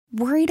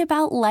Worried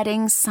about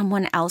letting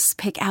someone else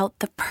pick out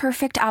the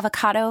perfect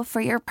avocado for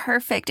your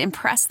perfect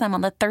impress them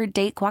on the third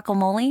date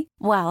guacamole?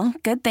 Well,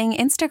 good thing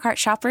Instacart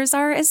shoppers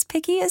are as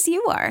picky as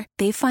you are.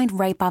 They find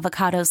ripe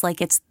avocados like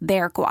it's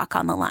their guac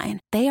on the line.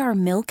 They are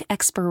milk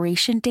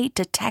expiration date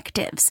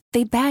detectives.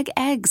 They bag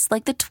eggs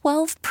like the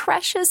 12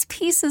 precious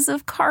pieces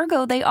of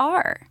cargo they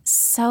are.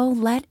 So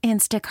let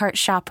Instacart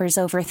shoppers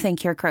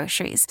overthink your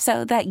groceries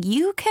so that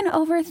you can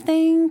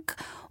overthink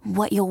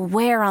what you'll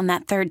wear on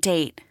that third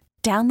date.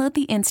 Download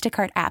the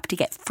Instacart app to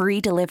get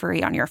free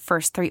delivery on your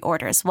first 3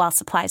 orders while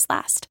supplies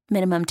last.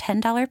 Minimum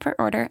 $10 per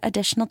order.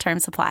 Additional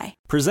terms apply.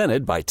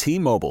 Presented by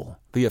T-Mobile,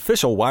 the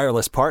official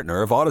wireless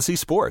partner of Odyssey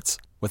Sports.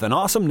 With an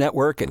awesome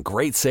network and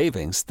great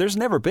savings, there's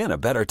never been a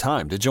better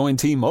time to join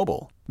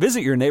T-Mobile. Visit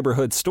your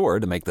neighborhood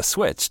store to make the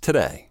switch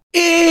today.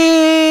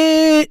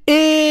 It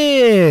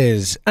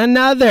is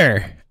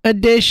another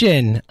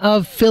edition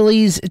of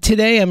Phillies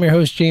Today. I'm your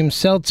host, James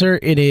Seltzer.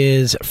 It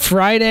is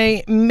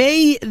Friday,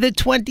 May the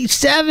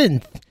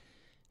 27th,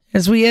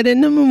 as we head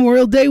into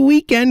Memorial Day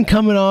weekend,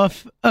 coming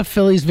off a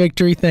Phillies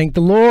victory. Thank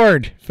the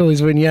Lord.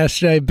 Phillies win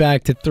yesterday,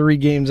 back to 3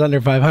 games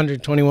under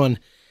 500, 21-24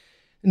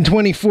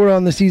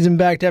 on the season,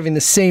 back to having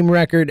the same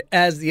record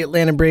as the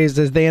Atlanta Braves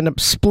as they end up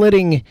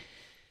splitting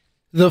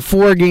the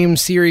 4-game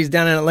series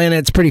down in Atlanta.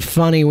 It's pretty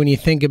funny when you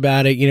think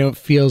about it. You know, it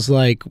feels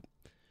like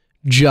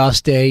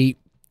just a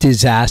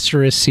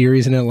disastrous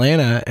series in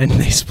Atlanta, and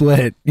they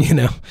split. You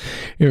know,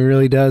 it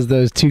really does.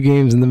 Those 2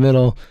 games in the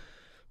middle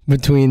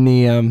between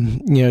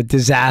the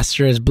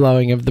disastrous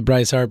blowing of the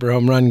Bryce Harper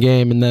home run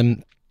game and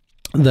then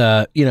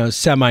the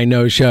semi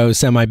no-show,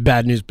 semi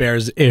bad news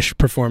Bears-ish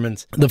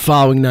performance the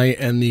following night,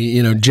 and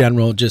the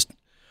general just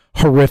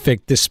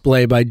horrific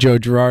display by Joe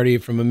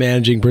Girardi from a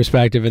managing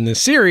perspective in this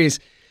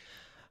series.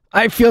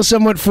 I feel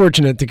somewhat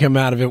fortunate to come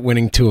out of it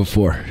winning 2 of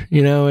 4.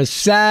 As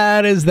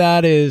sad as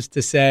that is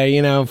to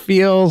say,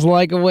 feels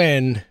like a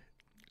win.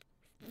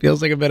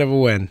 Feels like a bit of a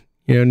win.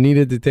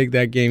 Needed to take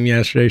that game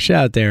yesterday.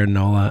 Shout out to Aaron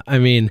Nola. I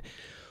mean,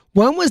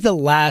 when was the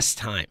last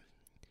time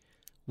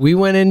we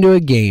went into a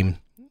game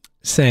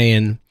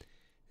saying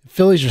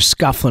Phillies are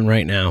scuffling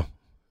right now?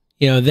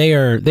 They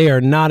are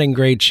not in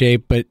great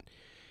shape, but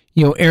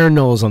Aaron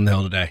Nola's on the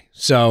hill today.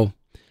 So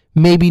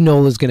maybe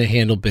Nola's going to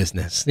handle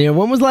business.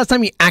 When was the last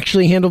time he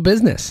actually handled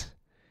business?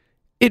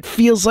 It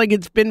feels like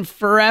it's been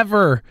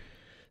forever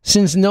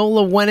since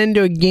Nola went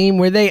into a game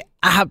where they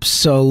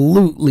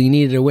absolutely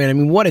needed to win. I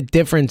mean, what a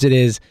difference it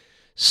is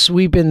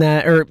sweeping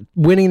that, or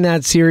winning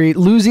that series,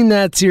 losing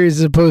that series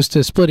as opposed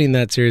to splitting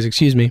that series,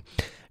 excuse me.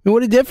 I mean,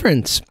 what a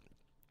difference.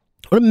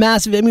 What a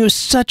massive, it was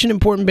such an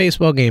important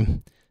baseball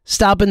game.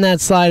 Stopping that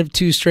slide of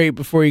 2 straight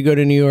before you go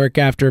to New York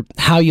after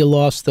how you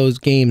lost those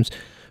games.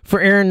 For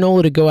Aaron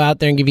Nola to go out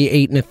there and give you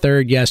 8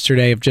 1/3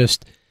 yesterday of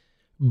just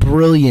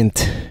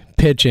brilliant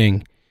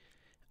pitching.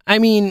 I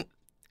mean,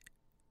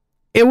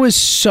 it was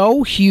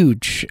so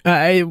huge.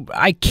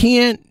 I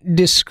can't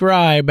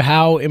describe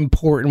how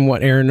important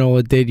what Aaron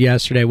Nola did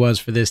yesterday was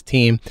for this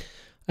team.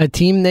 A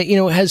team that,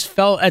 has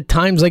felt at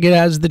times like it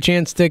has the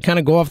chance to kind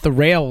of go off the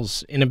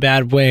rails in a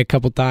bad way a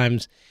couple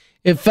times.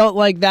 It felt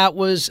like that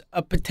was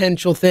a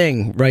potential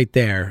thing right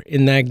there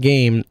in that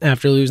game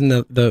after losing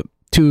the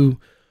 2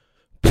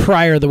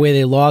 prior, the way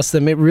they lost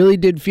them. It really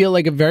did feel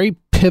like a very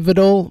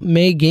pivotal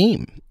May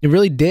game. It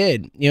really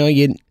did. You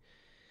in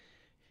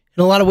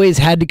a lot of ways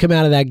had to come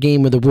out of that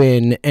game with a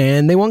win,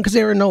 and they won because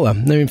Aaron Nola. I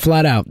mean,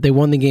 flat out, they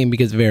won the game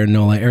because of Aaron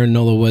Nola. Aaron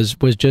Nola was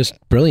just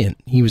brilliant.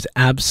 He was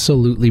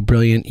absolutely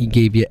brilliant. He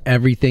gave you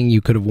everything you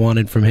could have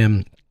wanted from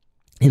him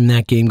in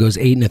that game. Goes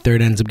 8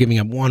 1/3, ends up giving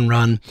up 1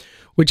 run,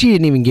 which he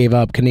didn't even give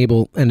up.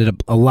 Knebel ended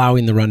up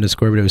allowing the run to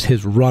score, but it was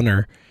his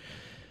runner.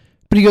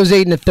 But he goes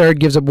 8 1/3,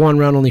 gives up 1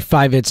 run, only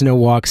 5 hits, no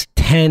walks,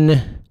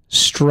 10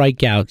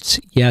 strikeouts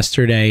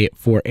yesterday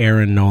for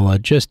Aaron Nola.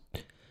 Just,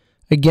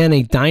 again,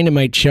 a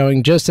dynamite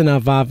showing, just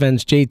enough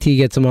offense. JT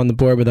gets him on the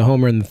board with a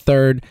homer in the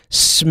 3rd.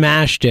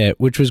 Smashed it,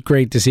 which was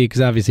great to see because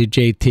obviously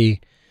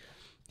JT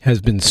has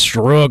been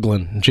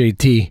struggling.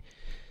 JT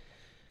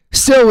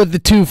still with the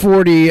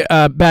 240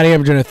 batting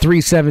average and a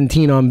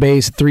 317 on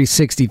base,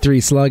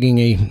 363 slugging,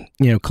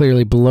 a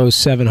clearly below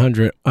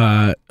 700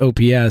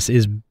 OPS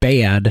is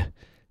bad.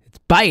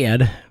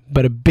 Bad,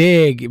 but a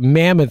big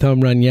mammoth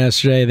home run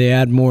yesterday. They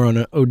add more on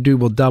an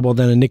Odubel double,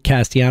 then a Nick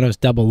Castellanos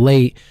double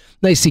late.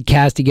 Nice to see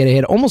Casty get a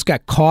hit. Almost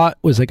got caught.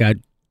 Was like a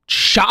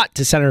shot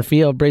to center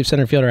field. Brave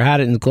center fielder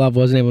had it in the glove.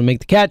 Wasn't able to make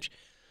the catch.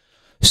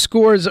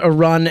 Scores a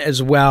run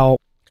as well.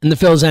 And the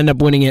Phils end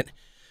up winning it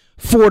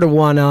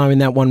 4-1. I mean,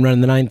 that 1 run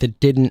in the 9th, it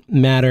didn't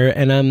matter.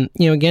 And,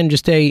 again,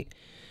 just a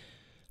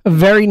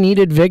very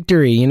needed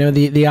victory.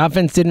 The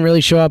offense didn't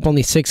really show up.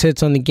 Only 6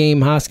 hits on the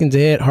game. Hoskins a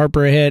hit.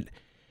 Harper a hit.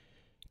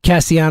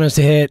 Castellanos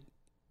a hit,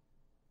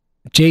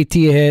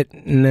 JT a hit,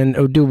 and then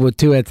Odubel with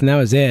 2 hits, and that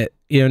was it.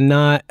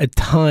 Not a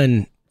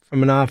ton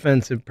from an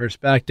offensive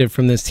perspective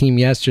from this team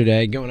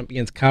yesterday, going up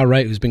against Kyle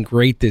Wright, who's been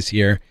great this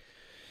year.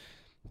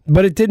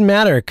 But it didn't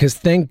matter, because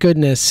thank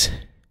goodness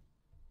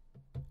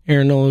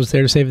Aaron Nola was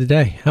there to save the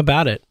day. How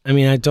about it? I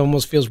mean, it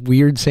almost feels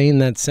weird saying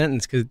that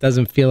sentence, because it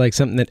doesn't feel like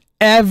something that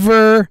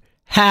ever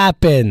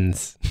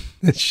happens.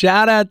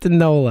 Shout out to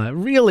Nola.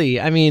 Really,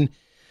 I mean,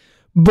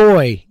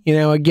 boy,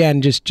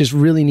 again, just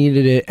really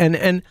needed it.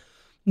 And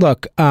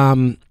look,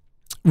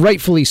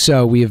 rightfully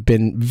so, we have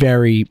been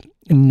very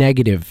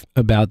negative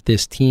about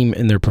this team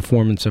and their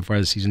performance so far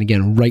this season.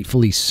 Again,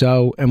 rightfully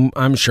so, and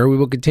I'm sure we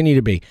will continue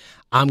to be.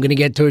 I'm going to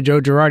get to a Joe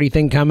Girardi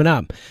thing coming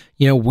up.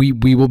 We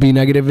will be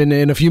negative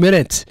in a few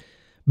minutes.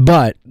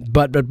 But,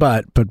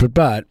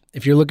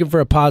 if you're looking for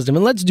a positive,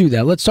 and let's do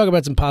that. Let's talk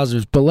about some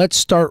positives, but let's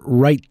start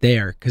right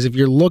there. Because if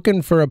you're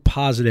looking for a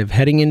positive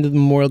heading into the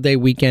Memorial Day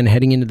weekend,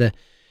 heading into the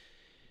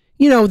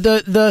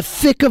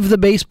thick of the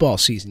baseball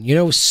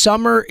season,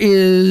 summer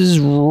is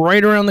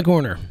right around the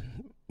corner.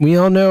 We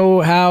all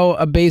know how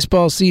a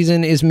baseball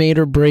season is made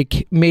or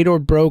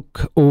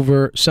broke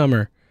over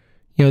summer.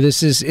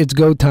 It's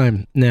go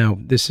time now.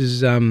 This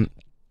is time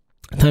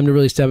to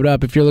really step it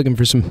up. If you're looking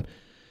for some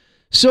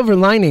silver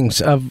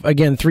linings of,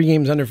 again, 3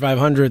 games under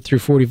 500 through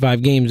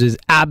 45 games is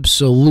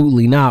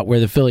absolutely not where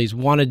the Phillies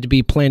wanted to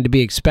be, planned to be,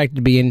 expected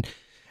to be, and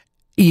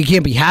you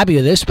can't be happy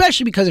with it,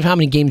 especially because of how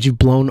many games you've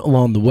blown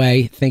along the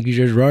way. Thank you,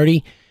 Joe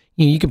Girardi.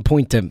 You can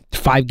point to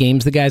 5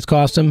 games the guys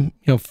cost them,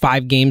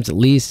 5 games at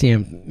least,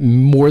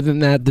 more than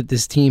that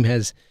this team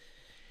has,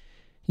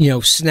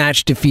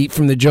 snatched defeat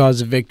from the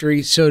jaws of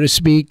victory, so to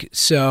speak.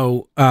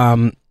 So,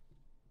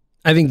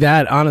 I think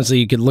that, honestly,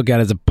 you could look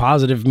at as a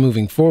positive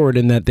moving forward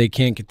in that they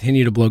can't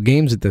continue to blow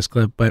games at this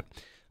clip. But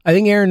I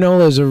think Aaron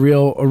Nola is a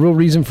real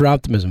reason for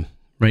optimism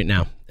right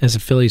now as a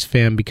Phillies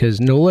fan, because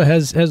Nola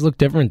has looked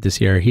different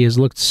this year. He has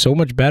looked so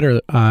much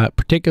better,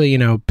 particularly,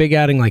 big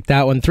outing like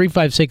that one,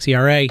 3.56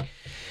 ERA.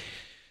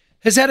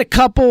 Has had a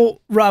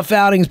couple rough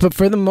outings, but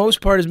for the most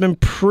part has been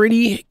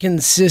pretty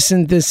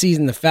consistent this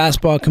season. The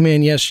fastball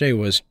command yesterday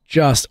was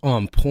just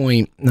on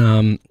point.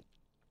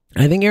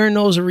 I think Aaron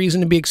Nola's a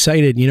reason to be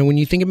excited. When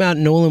you think about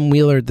Nolan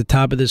Wheeler at the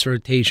top of this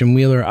rotation,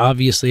 Wheeler,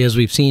 obviously, as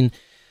we've seen,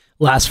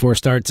 last 4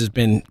 starts has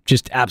been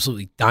just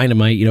absolutely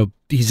dynamite.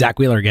 He's Zach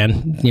Wheeler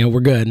again.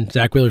 We're good.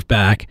 Zach Wheeler's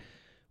back,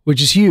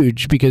 which is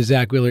huge because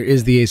Zach Wheeler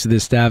is the ace of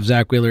this staff.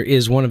 Zach Wheeler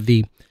is one of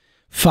the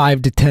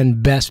 5 to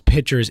 10 best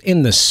pitchers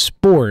in the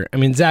sport. I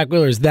mean, Zach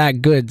Wheeler is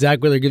that good. Zach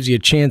Wheeler gives you a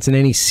chance in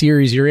any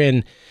series you're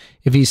in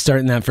if he's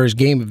starting that first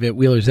game of it.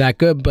 Wheeler's that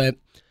good. But,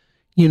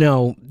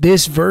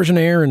 this version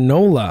of Aaron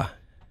Nola,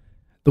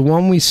 the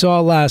one we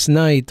saw last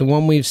night, the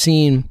one we've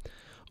seen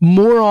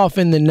more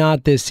often than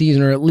not this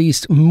season, or at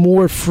least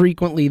more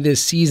frequently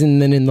this season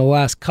than in the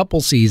last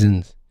couple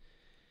seasons.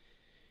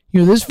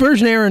 This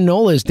version of Aaron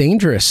Nola is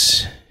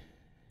dangerous.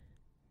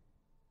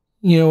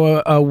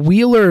 A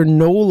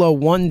Wheeler-Nola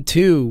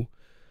 1-2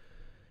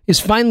 is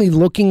finally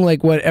looking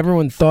like what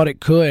everyone thought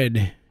it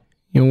could.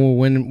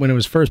 When it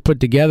was first put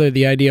together,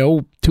 the idea,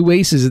 2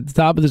 aces at the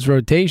top of this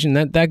rotation,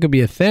 that could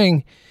be a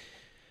thing.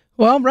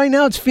 Well, right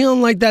now it's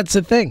feeling like that's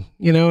a thing,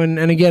 and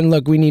again,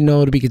 look, we need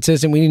Nola to be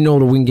consistent. We need Nola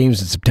to win games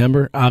in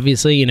September,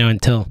 obviously,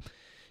 until,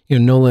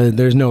 Nola,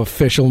 there's no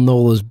official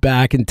Nola's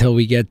back until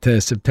we get to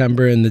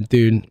September, and the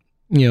dude,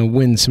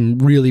 wins some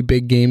really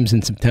big games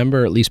in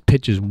September, or at least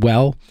pitches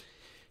well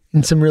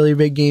in some really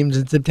big games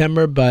in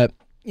September. But,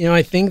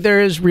 I think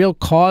there is real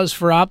cause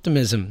for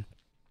optimism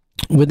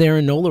with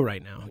Aaron Nola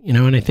right now,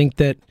 and I think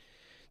that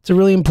it's a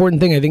really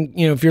important thing. I think,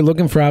 if you're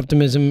looking for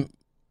optimism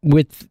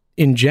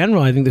in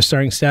general, I think the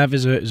starting staff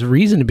is a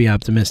reason to be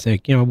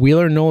optimistic.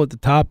 Wheeler and Nola at the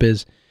top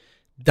is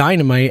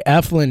dynamite.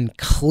 Eflin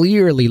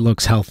clearly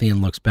looks healthy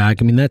and looks back.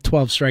 I mean, that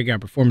 12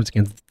 strikeout performance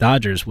against the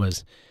Dodgers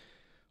was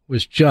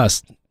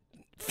just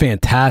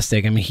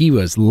fantastic. I mean, he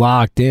was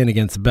locked in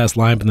against the best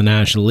lineup in the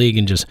National League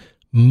and just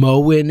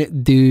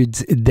mowing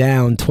dudes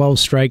down. 12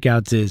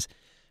 strikeouts is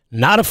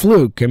not a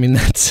fluke. I mean,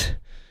 that's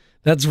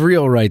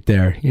real right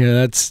there.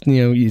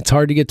 It's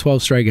hard to get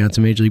 12 strikeouts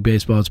in Major League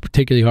Baseball. It's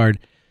particularly hard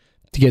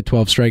to get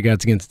 12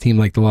 strikeouts against a team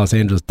like the Los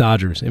Angeles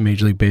Dodgers in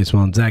Major League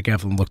Baseball, and Zach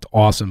Eflin looked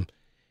awesome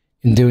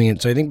in doing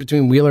it. So I think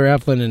between Wheeler,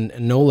 Eflin,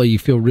 and Nola, you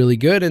feel really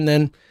good. And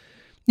then,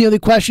 the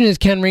question is,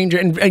 can Ranger,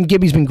 and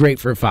Gibby's been great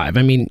for a 5.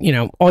 I mean,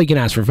 all you can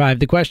ask for 5.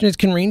 The question is,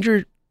 can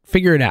Ranger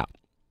figure it out?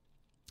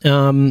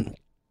 And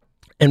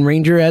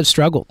Ranger has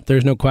struggled.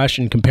 There's no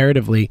question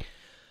comparatively.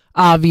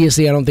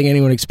 Obviously, I don't think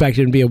anyone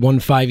expected him to be a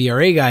 1.5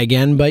 ERA guy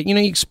again, but, you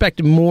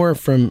expected more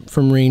from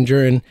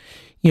Ranger, and,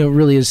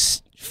 really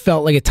has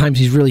felt like at times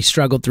he's really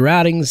struggled through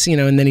outings,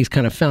 and then he's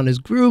kind of found his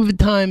groove at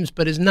times,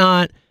 but has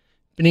not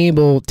been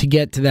able to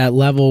get to that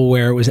level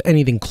where it was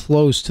anything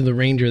close to the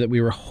Ranger that we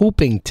were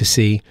hoping to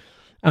see.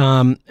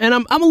 And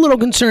I'm a little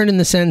concerned in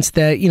the sense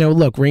that,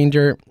 look,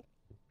 Ranger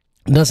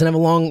doesn't have a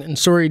long and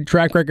storied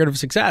track record of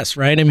success,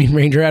 right? I mean,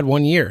 Ranger had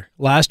 1 year.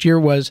 Last year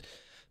was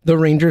the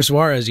Ranger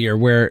Suarez year,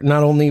 where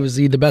not only was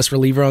he the best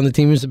reliever on the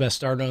team, he was the best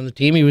starter on the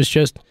team, he was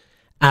just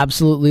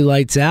absolutely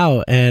lights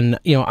out. And,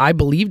 I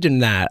believed in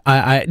that.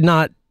 I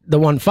not the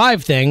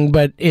 1.5 thing,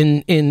 but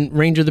in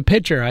Ranger the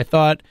pitcher, I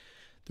thought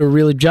there were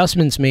real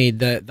adjustments made,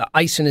 the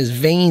ice in his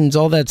veins,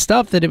 all that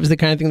stuff, that it was the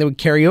kind of thing that would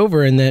carry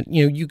over, and that,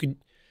 you could,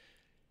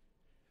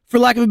 for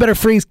lack of a better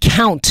phrase,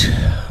 count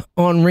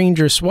on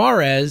Ranger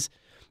Suarez.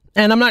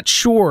 And I'm not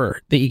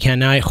sure that you can.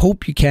 Now, I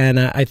hope you can.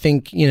 I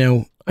think,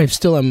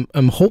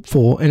 I'm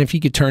hopeful. And if he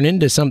could turn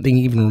into something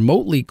even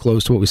remotely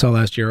close to what we saw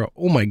last year,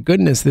 oh my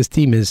goodness, this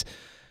team is,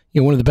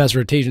 one of the best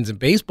rotations in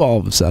baseball all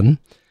of a sudden.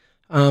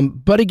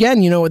 But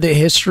again, the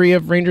history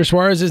of Ranger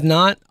Suarez is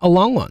not a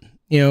long one,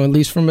 at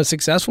least from a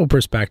successful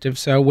perspective.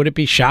 So would it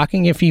be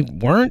shocking if he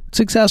weren't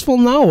successful?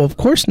 No, of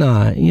course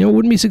not. It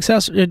wouldn't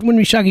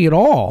be shocking at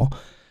all.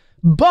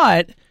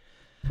 But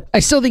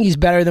I still think he's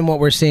better than what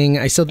we're seeing.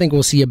 I still think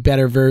we'll see a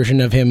better version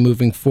of him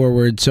moving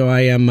forward. So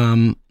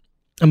I'm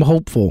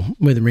hopeful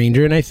with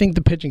Ranger, and I think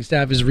the pitching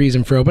staff is a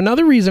reason for hope.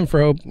 Another reason for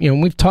hope,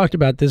 we've talked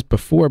about this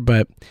before,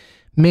 but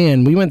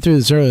man, we went through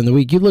this earlier in the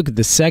week. You look at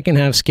the second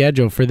half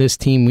schedule for this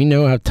team. We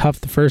know how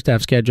tough the first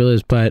half schedule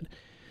is, but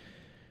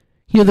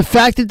the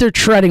fact that they're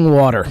treading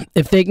water,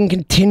 if they can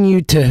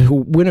continue to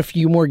win a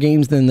few more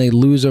games than they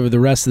lose over the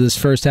rest of this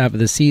first half of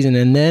the season,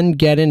 and then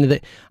get into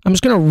I'm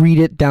just going to read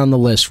it down the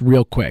list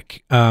real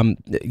quick,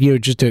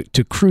 just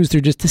to cruise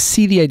through, just to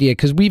see the idea,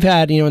 because we've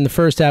had, in the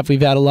first half,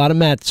 we've had a lot of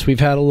Mets,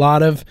 we've had a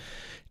lot of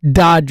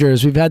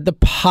Dodgers, we've had the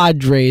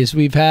Padres,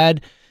 we've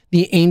had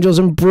the Angels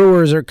and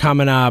Brewers are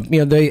coming up.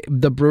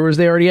 The Brewers,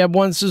 they already have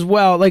once as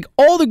well. Like,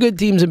 all the good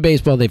teams in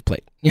baseball they've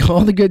played.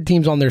 All the good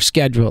teams on their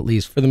schedule, at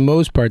least, for the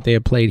most part, they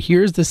have played.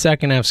 Here's the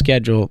second half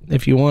schedule.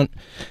 If you want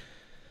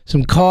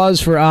some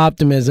cause for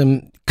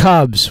optimism,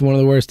 Cubs, one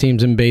of the worst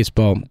teams in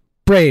baseball.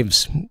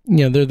 Braves,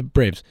 they're the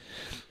Braves.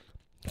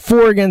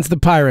 4 against the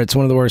Pirates,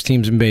 one of the worst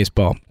teams in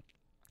baseball.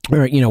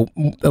 Or,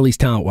 at least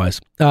talent-wise.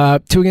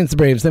 2 against the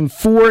Braves, then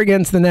 4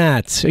 against the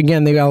Nats.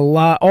 Again, they got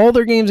all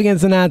their games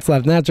against the Nats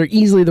left. Nats are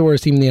easily the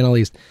worst team in the NL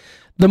East.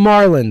 The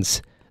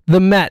Marlins, the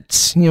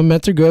Mets.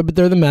 Mets are good, but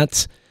they're the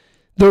Mets.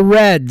 The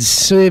Reds.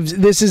 So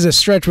this is a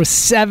stretch with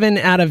 7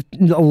 out of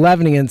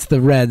 11 against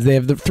the Reds. They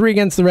have the 3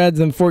 against the Reds,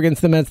 then 4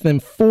 against the Mets, then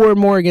 4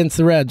 more against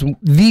the Reds.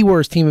 The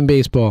worst team in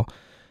baseball.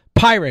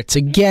 Pirates,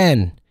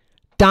 again.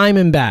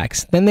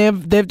 Diamondbacks. Then they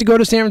have to go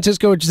to San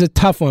Francisco, which is a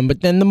tough one. But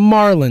then the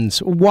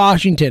Marlins,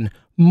 Washington,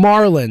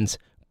 Marlins,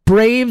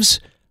 Braves,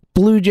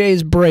 Blue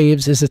Jays,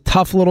 Braves is a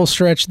tough little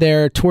stretch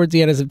there towards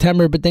the end of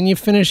September. But then you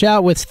finish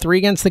out with 3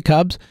 against the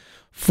Cubs,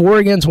 4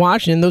 against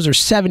Washington. Those are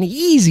 7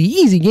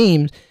 easy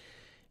games.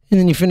 And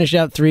then you finish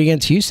out 3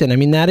 against Houston. I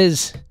mean, that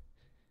is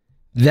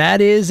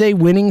a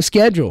winning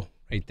schedule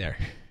right there.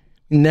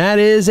 And that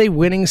is a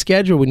winning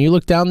schedule. When you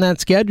look down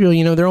that schedule,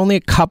 there are only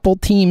a couple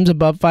teams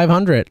above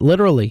 500,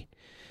 literally.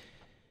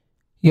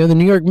 The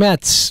New York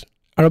Mets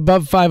are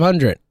above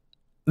 500.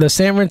 The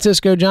San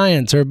Francisco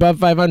Giants are above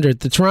 500.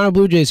 The Toronto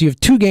Blue Jays, you have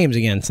 2 games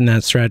against in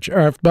that stretch,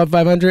 are above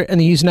 500.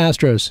 And the Houston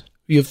Astros,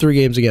 you have 3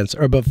 games against,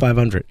 are above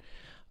 500.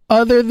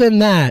 Other than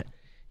that,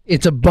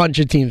 it's a bunch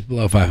of teams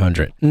below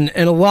 500. And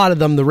a lot of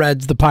them, the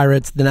Reds, the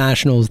Pirates, the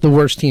Nationals, the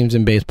worst teams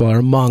in baseball, are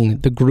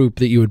among the group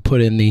that you would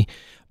put in the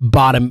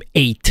bottom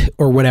 8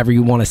 or whatever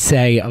you want to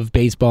say of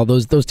baseball.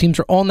 Those teams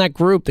are all in that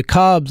group. The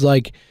Cubs,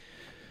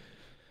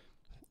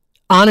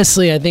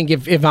 honestly, I think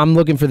if I'm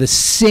looking for the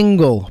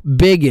single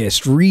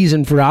biggest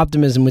reason for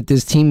optimism with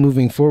this team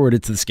moving forward,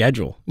 it's the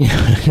schedule.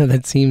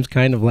 That seems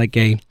kind of like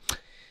a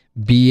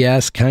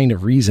BS kind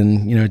of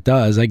reason. It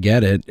does. I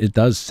get it. It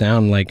does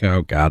sound like,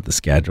 oh God, the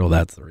schedule.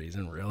 That's the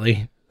reason,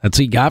 really. That's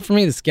what you got for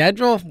me, the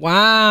schedule?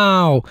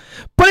 Wow.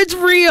 But it's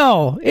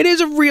real. It is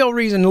a real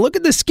reason. Look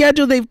at the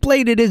schedule they've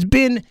played. It has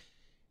been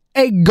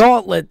a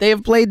gauntlet. They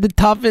have played the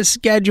toughest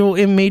schedule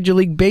in Major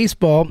League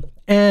Baseball.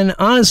 And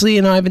honestly,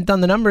 I haven't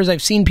done the numbers.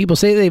 I've seen people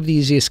say they have the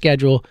easiest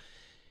schedule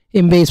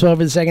in baseball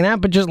for the second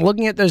half, but just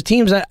looking at those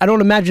teams, I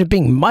don't imagine it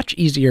being much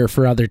easier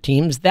for other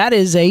teams. That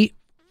is a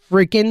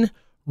freaking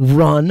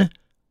run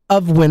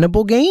of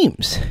winnable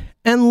games.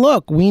 And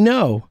look, we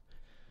know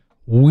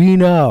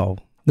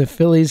the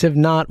Phillies have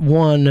not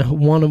won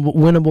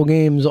winnable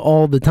games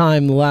all the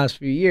time the last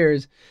few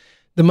years.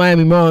 The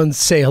Miami Marlins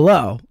say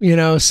hello,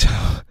 so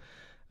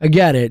I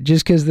get it.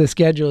 Just because the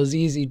schedule is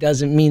easy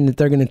doesn't mean that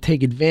they're going to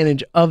take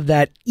advantage of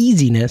that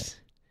easiness.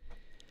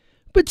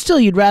 But still,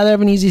 you'd rather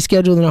have an easy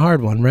schedule than a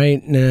hard one,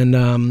 right?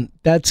 And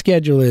that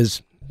schedule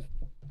is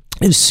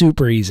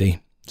super easy.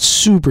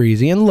 Super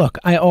easy. And look,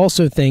 I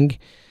also think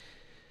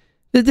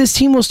that this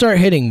team will start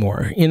hitting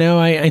more. I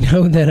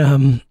know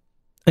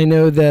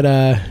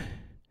that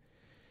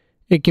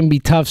it can be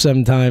tough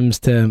sometimes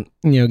to,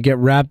 get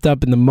wrapped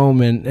up in the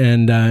moment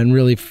and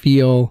really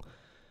feel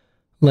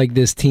like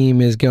this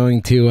team is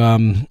going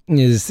to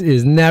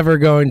is never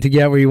going to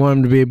get where you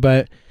want them to be.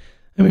 But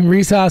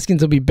Rhys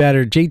Hoskins will be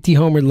better. JT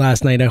homered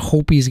last night. I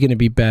hope he's going to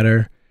be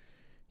better.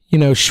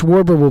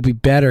 Schwarber will be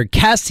better.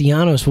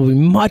 Castellanos will be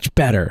much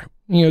better.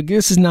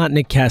 This is not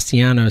Nick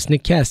Castellanos.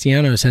 Nick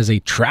Castellanos has a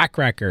track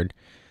record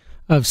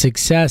of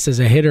success as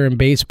a hitter in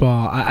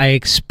baseball. I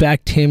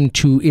expect him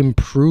to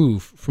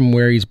improve from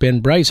where he's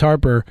been. Bryce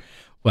Harper,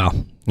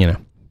 well,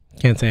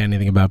 can't say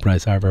anything about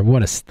Bryce Harper.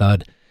 What a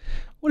stud.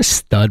 What a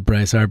stud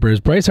Bryce Harper is.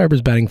 Bryce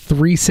Harper's batting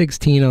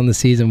 .316 on the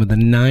season with a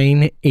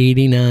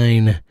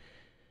 .989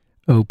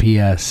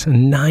 OPS. A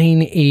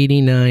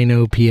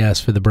 .989 OPS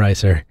for the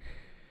Brycer.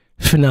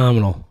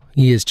 Phenomenal.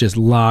 He is just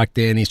locked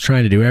in. He's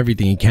trying to do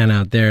everything he can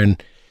out there.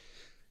 And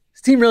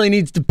His team really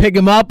needs to pick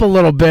him up a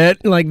little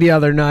bit like the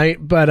other night.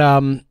 But,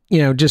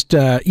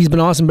 he's been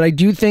awesome. But I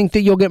do think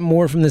that you'll get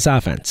more from this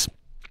offense.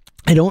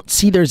 I don't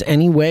see there's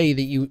any way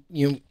that you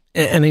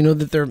and I know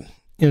that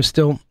they're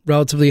still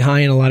relatively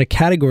high in a lot of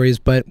categories,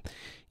 but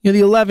the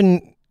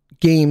 11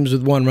 games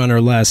with one run or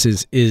less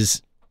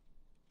is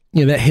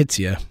that hits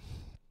you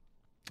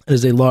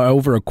as they lost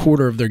over a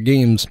quarter of their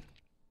games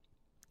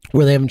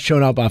where they haven't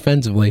shown up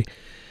offensively.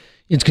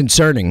 It's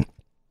concerning.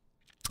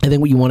 I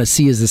think what you want to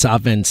see is this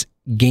offense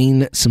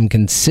gain some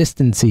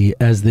consistency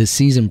as this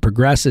season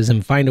progresses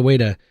and find a way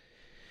to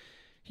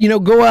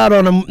go out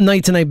on a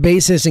night-to-night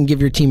basis and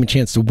give your team a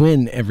chance to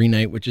win every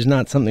night, which is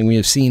not something we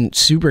have seen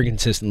super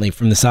consistently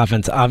from this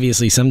offense.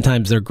 Obviously,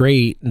 sometimes they're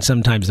great and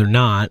sometimes they're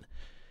not,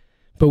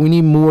 but we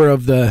need more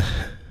of the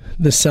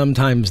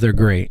sometimes they're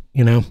great,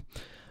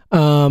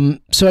 So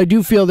I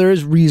do feel there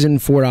is reason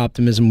for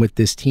optimism with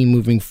this team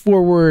moving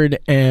forward,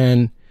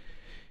 and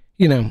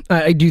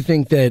I do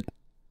think that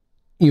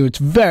it's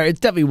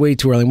definitely way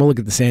too early. And we'll look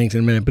at the standings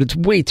in a minute, but it's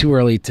way too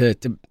early to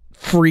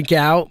freak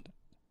out.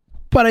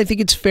 But I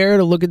think it's fair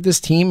to look at this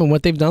team and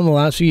what they've done the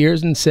last few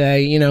years and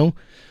say,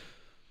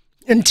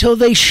 until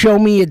they show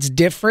me it's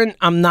different,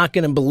 I'm not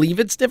going to believe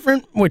it's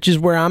different, which is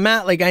where I'm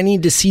at. Like, I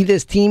need to see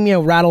this team,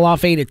 rattle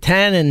off 8 of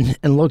 10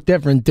 and look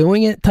different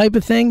doing it type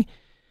of thing.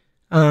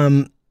 For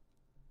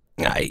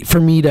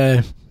me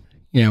to,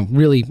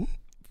 really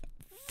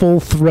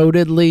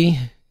full-throatedly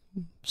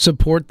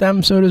support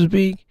them, so to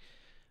speak.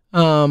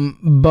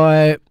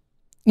 But,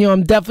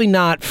 I'm definitely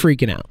not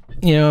freaking out.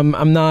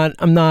 I'm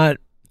not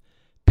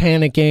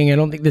panicking. I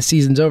don't think the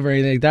season's over or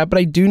anything like that, but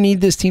I do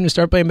need this team to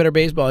start playing better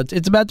baseball.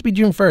 It's about to be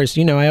June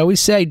 1st. I always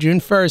say June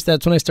 1st,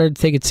 that's when I started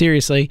to take it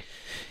seriously.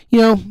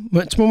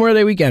 It's Memorial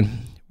Day weekend.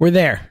 We're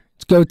there.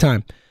 It's go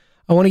time.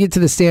 I want to get to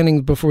the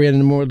standings before we head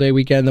into Memorial Day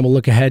weekend, then we'll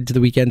look ahead to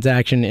the weekend's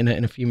action in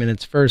a few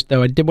minutes. First,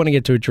 though, I did want to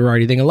get to a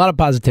Girardi thing. A lot of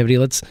positivity.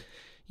 Let's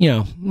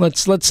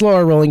slow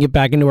our roll and get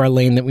back into our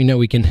lane that we know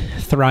we can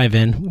thrive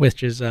in,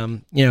 which is,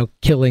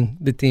 killing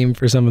the team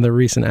for some of the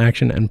recent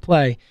action and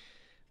play.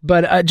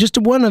 But just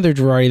one other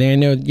Girardi thing. I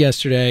know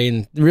yesterday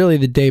and really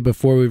the day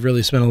before, we've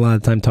really spent a lot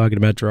of time talking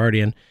about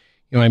Girardi, and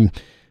I'm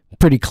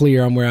pretty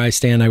clear on where I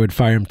stand. I would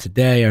fire him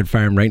today. I would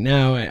fire him right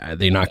now.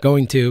 They're not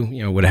going to.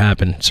 It would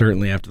happen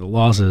certainly after the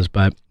losses.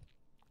 But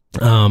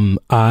I'm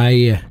out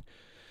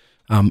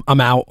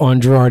on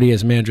Girardi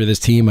as manager of this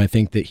team. I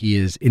think that he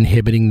is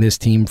inhibiting this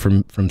team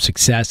from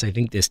success. I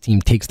think this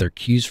team takes their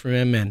cues from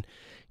him, and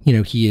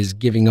he is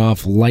giving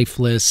off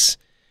lifeless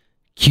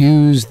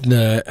cues.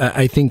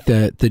 I think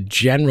the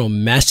general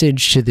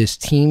message to this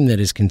team that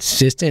is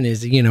consistent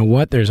is,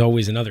 there's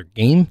always another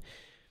game.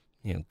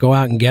 Go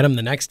out and get them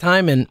the next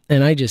time. And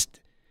I just,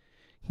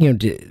 how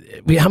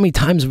many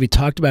times have we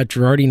talked about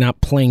Girardi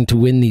not playing to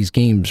win these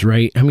games,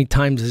 right? How many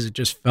times has it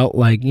just felt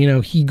like,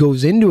 he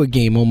goes into a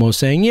game almost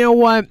saying, you know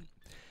what?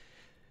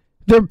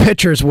 Their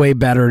pitcher's way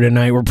better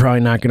tonight. We're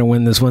probably not going to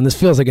win this one. This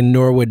feels like a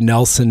Norwood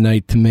Nelson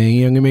night to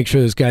me. I'm going to make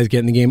sure this guy's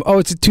getting the game. Oh,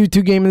 it's a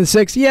 2-2 game in the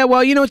 6th. Yeah,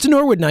 well, it's a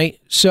Norwood night.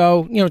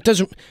 So,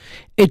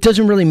 it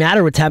doesn't really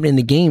matter what's happening in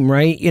the game,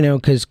 right?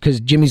 Because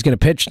Jimmy's going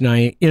to pitch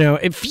tonight.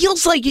 It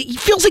feels like he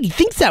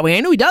thinks that way.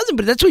 I know he doesn't,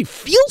 but that's what he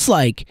feels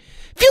like.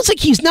 It feels like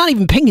he's not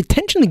even paying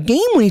attention to the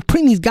game when he's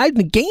putting these guys in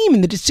the game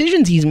and the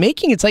decisions he's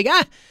making. It's like,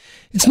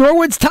 it's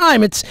Norwood's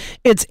time. It's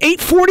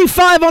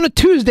 8:45 on a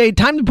Tuesday.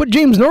 Time to put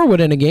James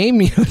Norwood in a game.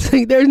 It's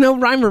like there's no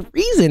rhyme or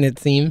reason, it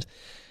seems.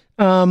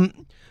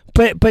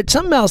 But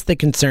something else that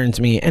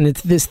concerns me, and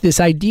it's this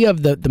idea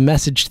of the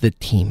message to the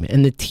team,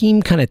 and the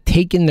team kind of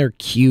taking their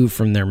cue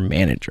from their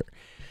manager.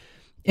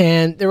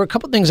 And there were a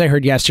couple things I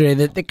heard yesterday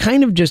that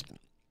kind of just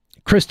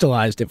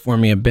crystallized it for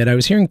me a bit. I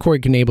was hearing Corey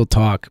Knebel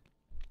talk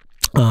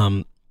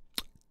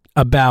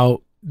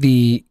about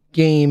the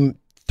game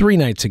 3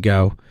 nights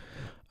ago.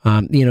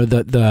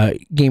 The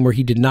game where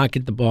he did not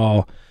get the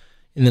ball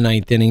in the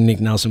 9th inning. Nick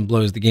Nelson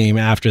blows the game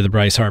after the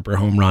Bryce Harper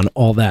home run,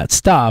 all that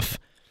stuff.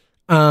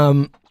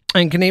 And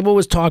Knebel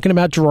was talking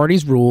about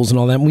Girardi's rules and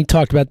all that, and we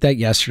talked about that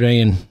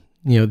yesterday and,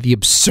 the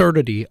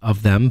absurdity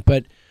of them.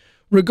 But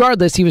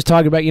regardless, he was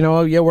talking about,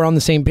 we're on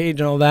the same page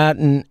and all that,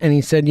 and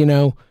he said,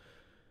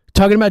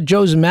 talking about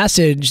Joe's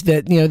message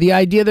that, the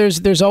idea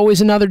there's always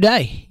another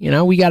day.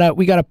 We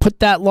gotta put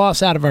that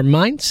loss out of our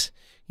minds.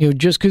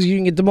 Just because you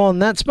didn't get the ball in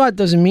that spot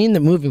doesn't mean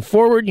that moving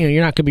forward,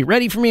 you're not going to be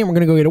ready for me and we're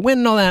going to go get a win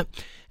and all that.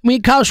 We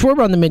had Kyle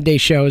Schwarber on the midday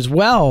show as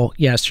well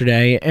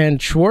yesterday, and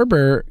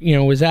Schwarber,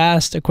 was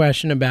asked a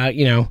question about,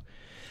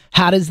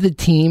 how does the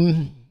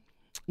team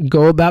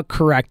go about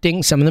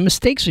correcting some of the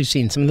mistakes we've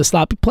seen, some of the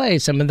sloppy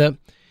plays, some of the,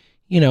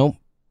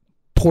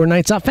 poor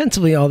nights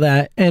offensively, all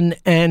that. And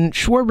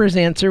Schwarber's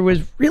answer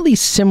was really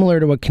similar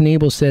to what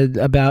Knebel said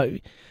about,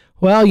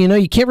 well,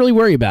 you can't really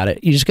worry about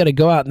it. You just got to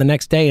go out the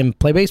next day and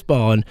play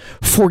baseball and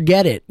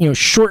forget it,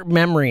 short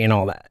memory and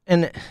all that.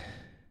 And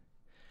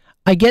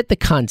I get the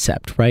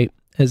concept, right?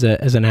 As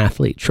an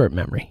athlete, short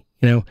memory.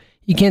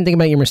 You can't think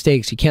about your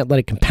mistakes. You can't let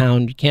it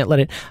compound. You can't let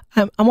it.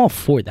 I'm all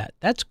for that.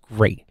 That's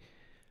great.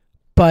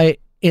 But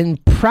in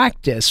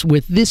practice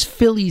with this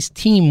Phillies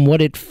team,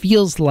 what it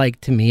feels like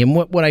to me and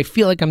what I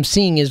feel like I'm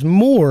seeing is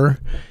more,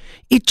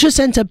 it just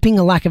ends up being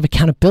a lack of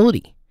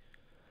accountability.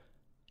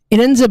 It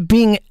ends up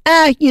being,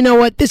 you know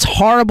what, this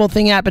horrible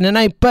thing happened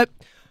tonight, but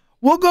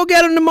we'll go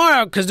get them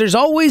tomorrow because there's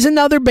always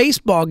another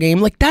baseball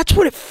game. Like, that's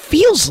what it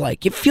feels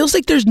like. It feels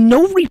like there's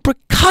no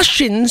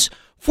repercussions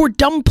for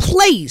dumb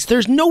plays.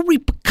 There's no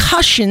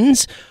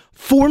repercussions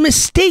for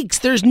mistakes.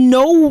 There's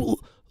no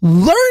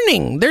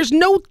learning. There's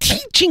no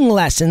teaching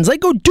lessons.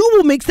 Like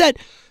Odubel makes that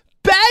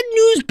Bad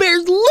News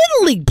Bears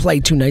Little League play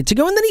 2 nights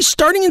ago, and then he's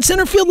starting in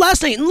center field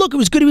last night. And look, it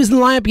was good he was in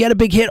the lineup. He had a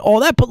big hit, all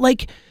that. But,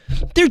 like,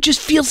 there just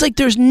feels like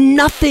there's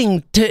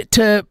nothing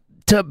to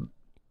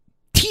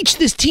teach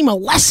this team a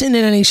lesson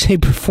in any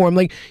shape or form.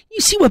 Like, you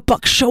see what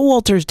Buck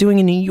Showalter is doing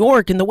in New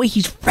York and the way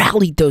he's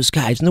rallied those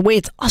guys and the way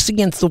it's us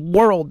against the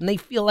world. And they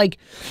feel like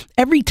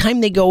every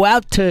time they go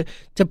out to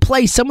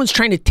play, someone's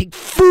trying to take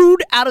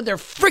food out of their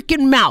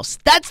freaking mouths.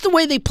 That's the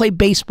way they play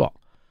baseball.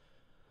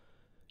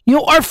 You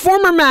know, our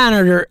former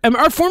manager,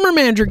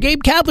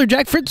 Gabe Kapler,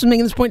 Jack Fritz was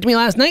making this point to me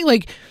last night.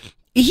 Like,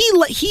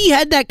 he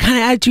had that kind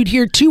of attitude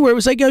here too, where it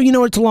was like, oh, you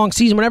know, it's a long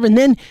season, whatever. And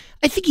then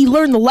I think he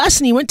learned the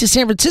lesson. He went to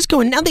San Francisco,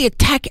 and now they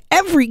attack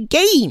every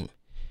game.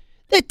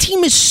 That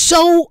team is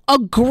so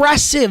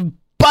aggressive,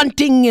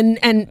 bunting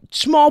and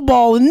small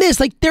ball and this.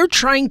 Like, they're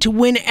trying to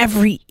win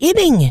every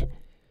inning.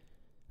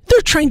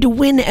 They're trying to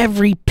win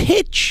every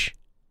pitch.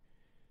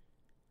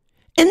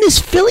 And this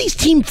Phillies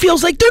team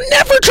feels like they're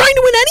never trying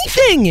to win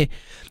anything.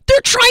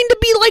 They're trying to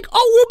be like,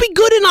 oh, we'll be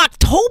good in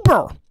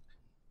October.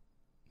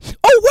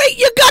 Oh, wait,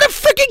 you gotta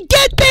freaking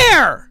get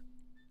there.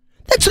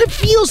 That's what it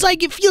feels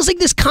like. It feels like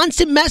this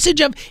constant message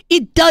of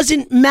it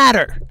doesn't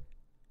matter.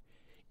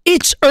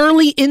 It's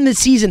early in the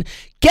season.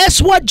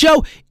 Guess what,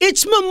 Joe?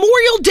 It's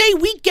Memorial Day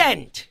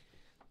weekend.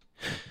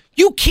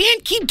 You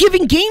can't keep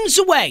giving games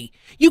away.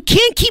 You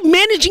can't keep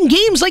managing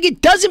games like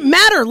it doesn't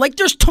matter, like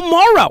there's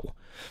tomorrow.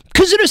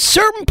 Because at a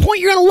certain point,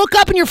 you're going to look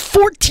up and you're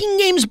 14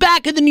 games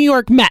back of the New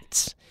York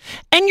Mets.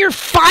 And you're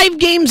 5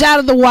 games out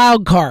of the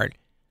wild card.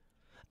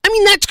 I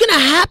mean, that's going to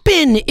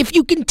happen if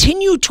you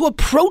continue to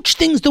approach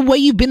things the way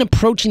you've been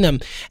approaching them.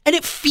 And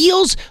it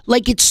feels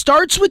like it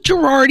starts with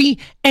Girardi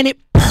and it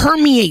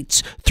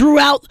permeates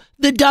throughout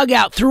the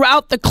dugout,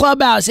 throughout the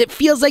clubhouse. It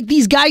feels like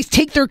these guys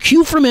take their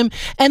cue from him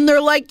and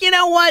they're like, you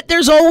know what?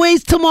 There's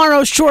always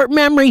tomorrow, short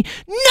memory.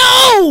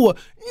 No!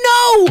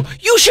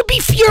 You should be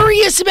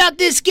furious about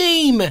this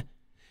game.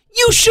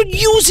 You should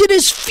use it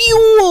as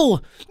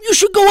fuel. You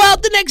should go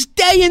out the next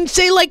day and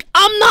say, like,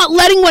 I'm not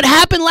letting what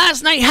happened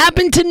last night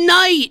happen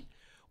tonight.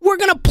 We're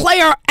going to play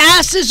our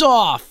asses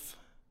off.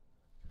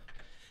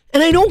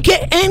 And I don't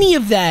get any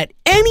of that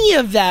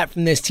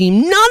from this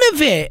team. None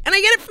of it. And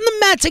I get it from the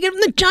Mets. I get it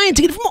from the Giants.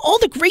 I get it from all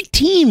the great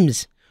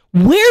teams.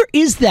 Where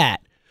is that?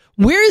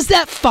 Where is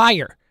that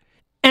fire?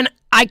 And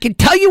I can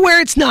tell you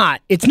where it's not.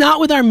 It's not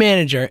with our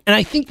manager. And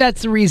I think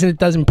that's the reason it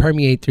doesn't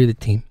permeate through the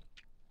team.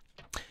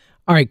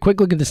 All right, quick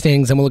look at the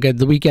standings. I'm going to look at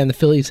the weekend. The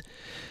Phillies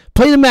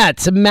play the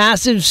Mets, a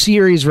massive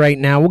series right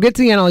now. We'll get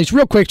to the NL East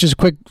real quick, just a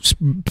quick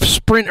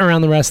sprint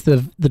around the rest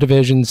of the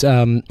divisions.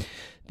 The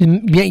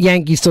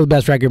Yankees still the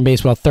best record in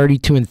baseball,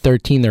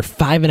 32-13. They're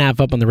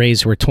 5.5 up on the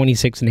Rays, who are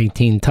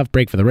 26-18. Tough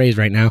break for the Rays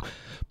right now.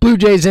 Blue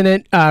Jays in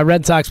it.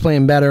 Red Sox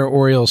playing better.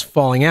 Orioles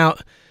falling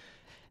out,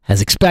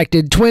 as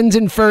expected. Twins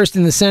in first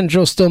in the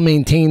Central, still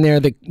maintain there.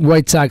 The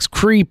White Sox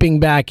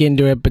creeping back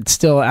into it, but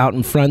still out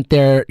in front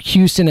there.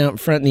 Houston out in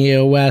front in the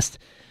AL West.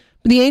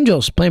 But the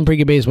Angels playing pretty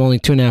good baseball, only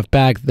 2.5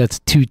 back. That's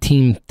a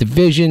 2-team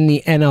division.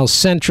 The NL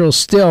Central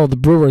still, the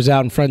Brewers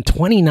out in front,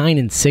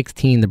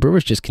 29-16. The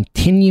Brewers just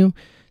continue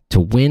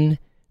to win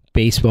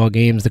baseball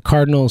games. The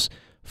Cardinals,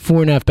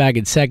 4.5 back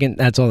at second.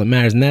 That's all that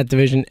matters in that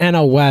division.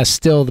 NL West,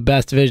 still the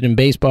best division in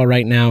baseball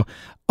right now,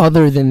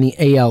 other than the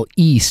AL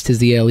East, as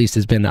the AL East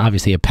has been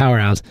obviously a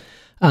powerhouse.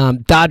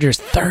 Dodgers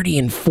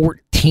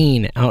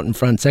 30-14 out in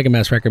front, second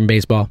best record in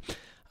baseball,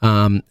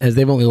 as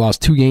they've only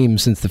lost 2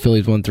 games since the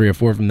Phillies won 3 or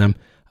 4 from them.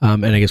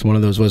 And I guess one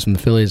of those was from the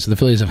Phillies. The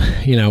Phillies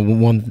have,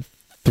 won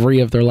 3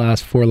 of their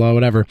last 4,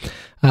 whatever.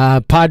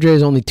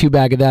 Padres only 2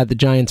 back of that. The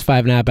Giants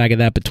 5.5 back of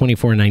that, but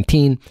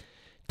 24-19.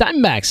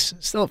 Diamondbacks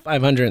still at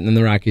 500, and then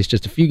the Rockies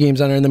just a few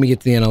games under. And then we get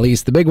to the NL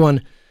East, the big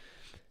one.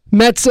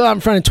 Mets still out in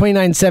front at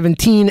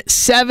 29-17,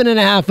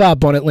 7.5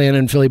 up on Atlanta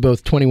and Philly,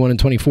 both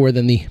 21-24.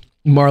 Then the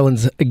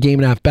Marlins a game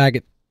and a half back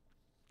of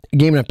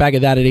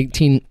that at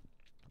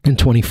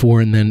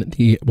 18-24, and then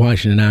the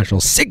Washington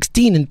Nationals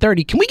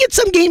 16-30. Can we get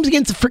some games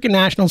against the freaking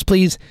Nationals,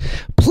 please?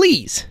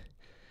 Please.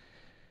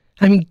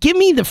 I mean, give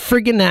me the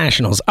freaking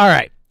Nationals. All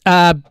right.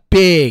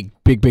 Big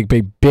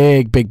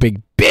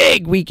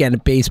weekend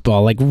of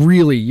baseball. Like,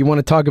 really, you want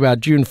to talk about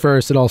June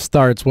 1st, it all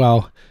starts.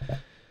 Well,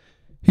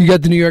 you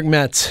got the New York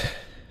Mets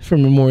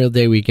from Memorial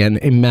Day weekend,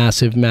 a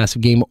massive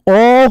game,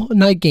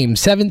 all-night game,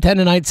 7:10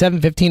 tonight,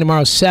 7:15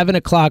 tomorrow, 7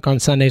 o'clock on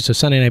Sunday, so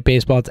Sunday Night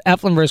Baseball. It's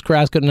Eflin versus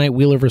Carrasco tonight,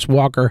 Wheeler versus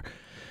Walker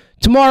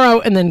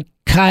tomorrow, and then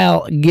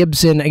Kyle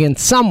Gibson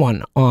against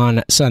someone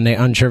on Sunday.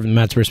 Unsure from the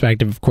Mets'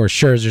 perspective. Of course,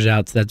 Scherzer's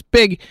out, so that's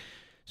big.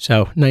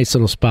 So, nice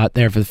little spot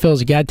there for the Phils.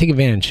 You got to take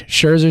advantage.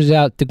 Scherzer's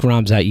out,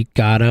 DeGrom's out. You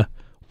got to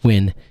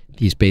win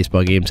these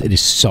baseball games. It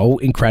is so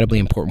incredibly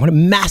important. What a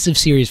massive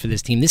series for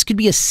this team. This could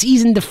be a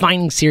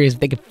season-defining series if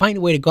they could find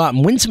a way to go out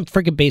and win some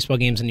freaking baseball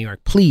games in New York.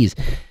 Please,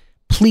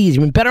 please.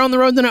 You've been better on the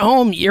road than at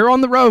home. You're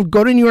on the road.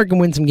 Go to New York and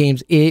win some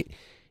games. It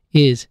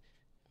is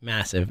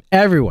massive.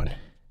 Everyone,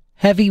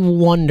 have a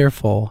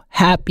wonderful,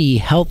 happy,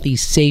 healthy,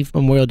 safe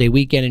Memorial Day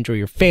weekend. Enjoy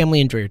your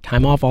family. Enjoy your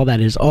time off. All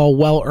that is all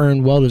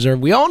well-earned,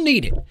 well-deserved. We all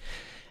need it.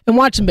 And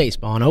watch some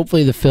baseball. And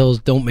hopefully the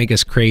Phils don't make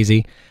us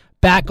crazy.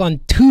 Back on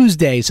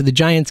Tuesday, so the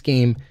Giants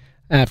game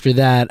after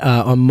that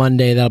on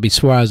Monday. That'll be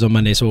Suarez on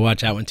Monday, so we'll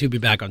watch that one too. Be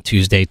back on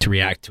Tuesday to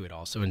react to it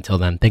all. So until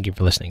then, thank you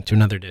for listening to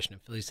another edition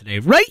of Phillies Today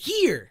right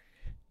here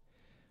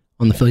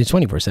on the Phillies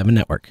 24/7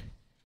 Network.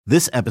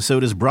 This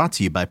episode is brought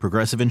to you by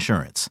Progressive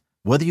Insurance.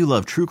 Whether you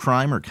love true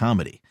crime or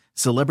comedy,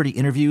 celebrity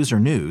interviews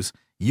or news,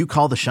 you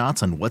call the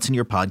shots on what's in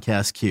your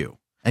podcast queue.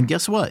 And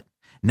guess what?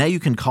 Now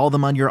you can call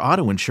them on your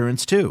auto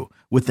insurance too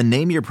with the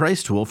Name Your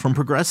Price tool from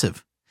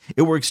Progressive.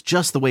 It works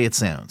just the way it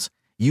sounds.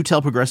 You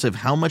tell Progressive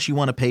how much you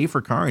want to pay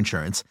for car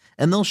insurance,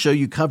 and they'll show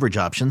you coverage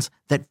options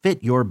that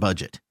fit your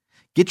budget.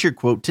 Get your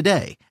quote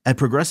today at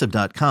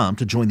Progressive.com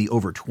to join the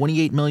over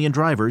 28 million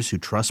drivers who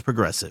trust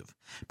Progressive.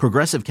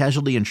 Progressive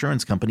Casualty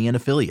Insurance Company and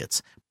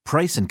Affiliates.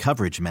 Price and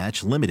coverage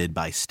match limited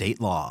by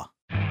state law.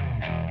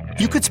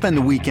 You could spend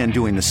the weekend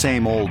doing the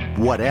same old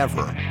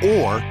whatever,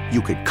 or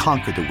you could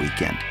conquer the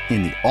weekend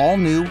in the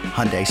all-new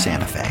Hyundai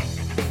Santa Fe.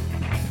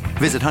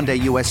 Visit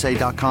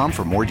HyundaiUSA.com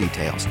for more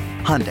details.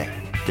 Hyundai,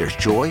 there's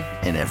joy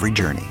in every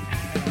journey.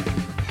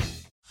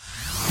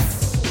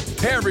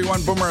 Hey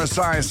everyone, Boomer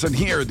Esiason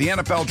here. The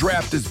NFL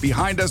Draft is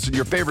behind us and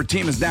your favorite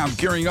team is now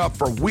gearing up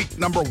for week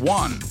number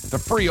 1. The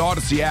free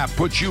Odyssey app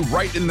puts you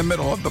right in the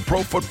middle of the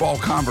pro football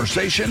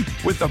conversation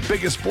with the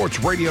biggest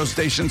sports radio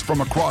stations from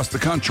across the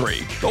country.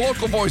 The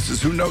local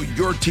voices who know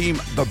your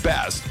team the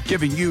best,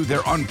 giving you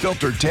their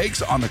unfiltered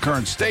takes on the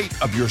current state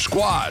of your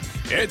squad.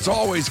 It's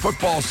always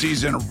football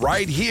season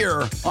right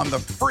here on the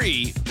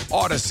free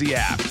Odyssey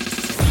app.